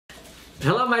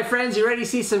Hello my friends, you ready to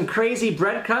see some crazy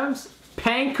breadcrumbs?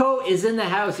 Panko is in the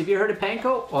house. Have you heard of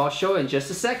Panko? Well, I'll show you in just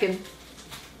a second.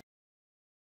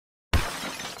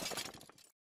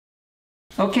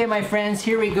 Okay my friends,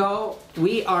 here we go.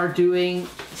 We are doing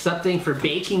something for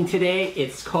baking today.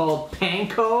 It's called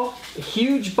Panko. A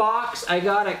huge box I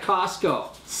got at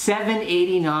Costco.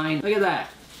 $7.89. Look at that.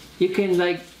 You can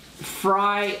like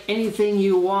fry anything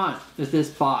you want with this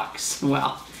box.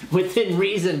 Well, within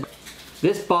reason.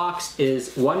 This box is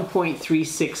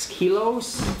 1.36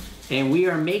 kilos and we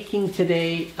are making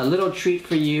today a little treat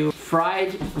for you.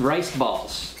 Fried rice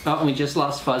balls. Oh, and we just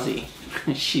lost Fuzzy.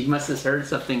 She must have heard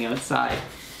something outside.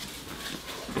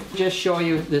 Just show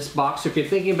you this box. If you're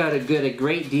thinking about a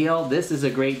great deal, this is a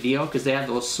great deal because they have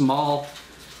those small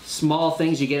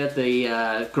things you get at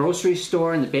the grocery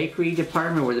store in the bakery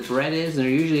department where the bread is, and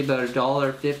they're usually about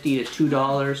 $1.50 to $2,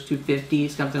 $2.50,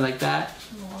 something like that.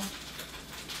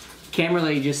 Camera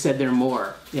lady just said they're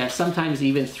more. Yeah, sometimes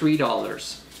even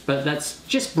 $3. But that's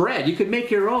just bread. You could make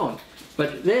your own.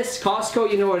 But this, Costco,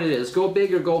 you know what it is. Go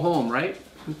big or go home, right?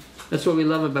 That's what we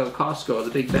love about Costco, the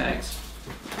big bags.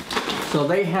 So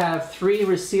they have 3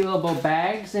 resealable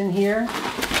bags in here.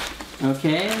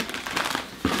 Okay.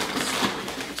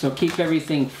 So keep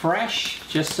everything fresh,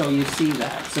 just so you see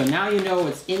that. So now you know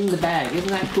what's in the bag. Isn't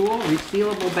that cool?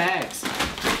 Resealable bags.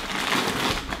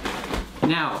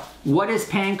 Now, what is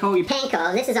Panko?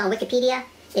 Panko, this is on Wikipedia.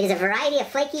 It is a variety of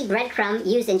flaky breadcrumb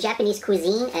used in Japanese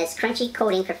cuisine as crunchy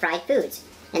coating for fried foods.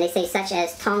 And they say such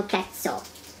as tonkatsu.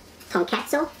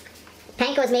 Tonkatsu?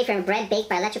 Panko is made from bread baked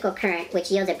by electrical current,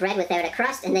 which yields a bread without a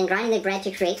crust, and then grinding the bread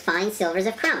to create fine silvers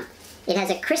of crumb. It has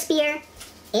a crispier,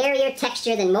 airier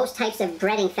texture than most types of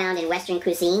breading found in Western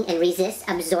cuisine and resists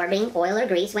absorbing oil or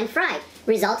grease when fried,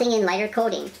 resulting in lighter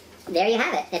coating. There you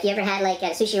have it. If you ever had, like,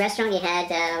 at a sushi restaurant, you had,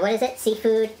 what is it,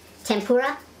 seafood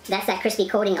tempura? That's that crispy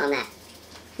coating on that.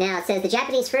 Now, it says, the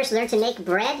Japanese first learned to make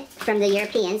bread from the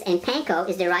Europeans, and panko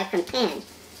is derived from pan,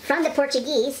 from the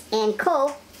Portuguese, and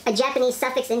ko, a Japanese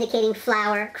suffix indicating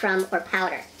flour, crumb, or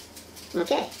powder.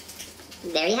 Okay,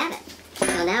 there you have it.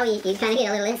 So now you kind of get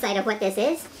a little insight of what this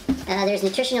is. There's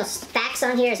nutritional facts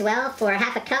on here as well. For a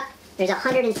half a cup, there's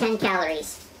 110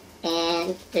 calories,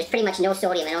 and there's pretty much no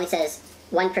sodium. It only says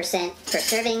 1% per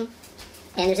serving.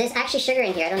 And there's actually sugar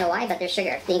in here. I don't know why, but there's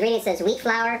sugar. The ingredient says wheat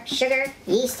flour, sugar,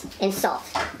 yeast, and salt.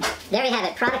 There you have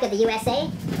it. Product of the USA.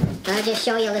 I'll just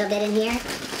show you a little bit in here.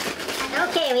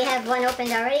 Okay, we have one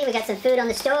opened already. We got some food on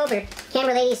the stove. Our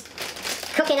camera lady's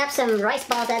cooking up some rice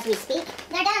balls as we speak.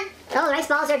 They're done. Oh, rice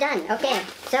balls are done. Okay,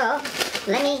 so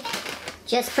let me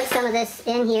just put some of this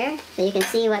in here so you can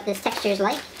see what this texture is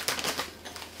like.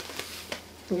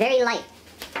 Very light.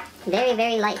 Very,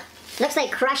 very light. Looks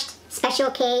like crushed Special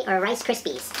K or Rice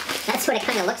Krispies. That's what it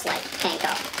kind of looks like,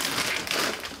 panko.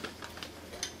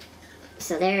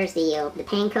 So there's the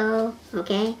panko,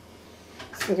 okay?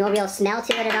 There's no real smell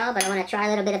to it at all, but I want to try a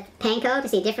little bit of panko to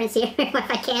see a difference here, if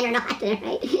I can or not,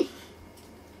 right?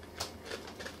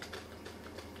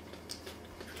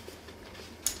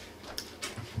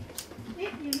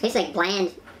 Tastes like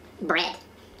bland bread.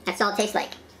 That's all it tastes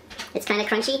like. It's kind of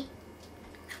crunchy.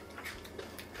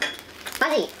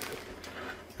 Fuzzy!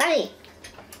 Fuzzy!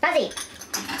 Fuzzy!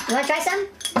 You want to try some?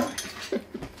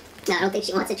 No, I don't think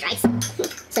she wants to try some.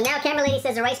 So now camera lady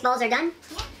says the rice balls are done.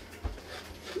 Yeah.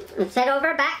 Let's head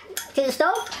over back to the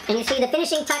stove, and you see the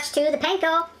finishing touch to the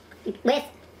panko with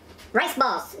rice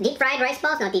balls. Deep fried rice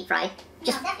balls? Not deep fried.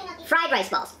 Just no, definitely not deep fried rice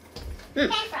balls. Pan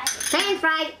fried. Pan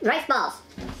fried rice balls.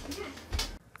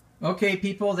 Okay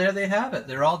people, there they have it.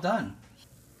 They're all done.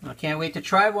 I can't wait to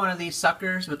try one of these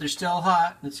suckers, but they're still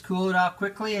hot. Let's cool it off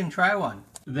quickly and try one.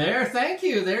 There, thank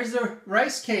you. There's the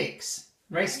rice cakes.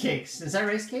 Rice cakes. Is that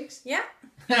rice cakes? Yeah.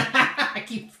 I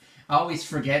keep always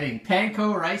forgetting.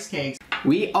 Panko rice cakes.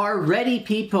 We are ready,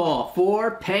 people,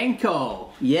 for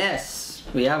Panko. Yes,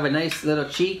 we have a nice little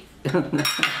treat.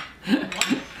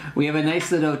 We have a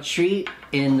nice little treat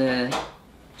in the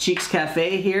Cheeks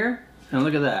Cafe here. And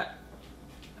look at that.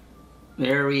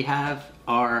 There we have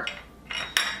our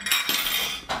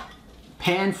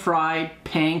pan-fried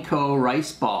panko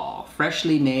rice ball.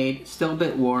 Freshly made, still a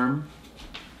bit warm.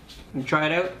 Can you try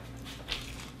it out?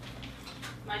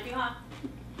 Might be hot.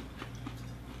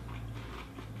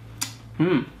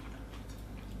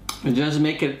 It does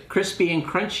make it crispy and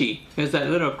crunchy. There's that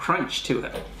little crunch to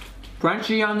it.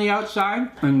 Crunchy on the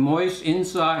outside and moist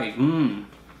inside.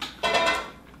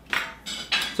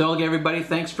 So everybody,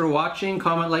 thanks for watching.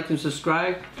 Comment, like, and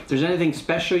subscribe. If there's anything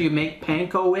special you make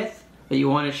panko with that you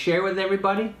want to share with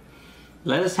everybody,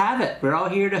 let us have it. We're all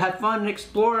here to have fun and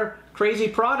explore crazy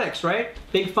products, right?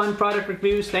 Big fun product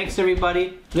reviews. Thanks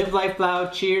everybody. Live life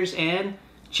loud. Cheers and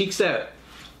Cheeks out.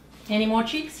 Any more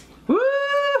cheeks? Woo-hoo-hoo!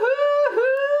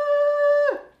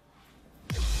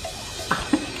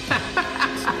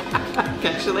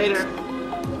 Catch you later.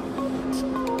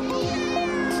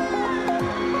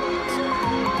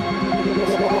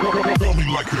 Tell me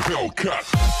like a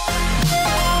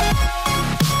Hellcat.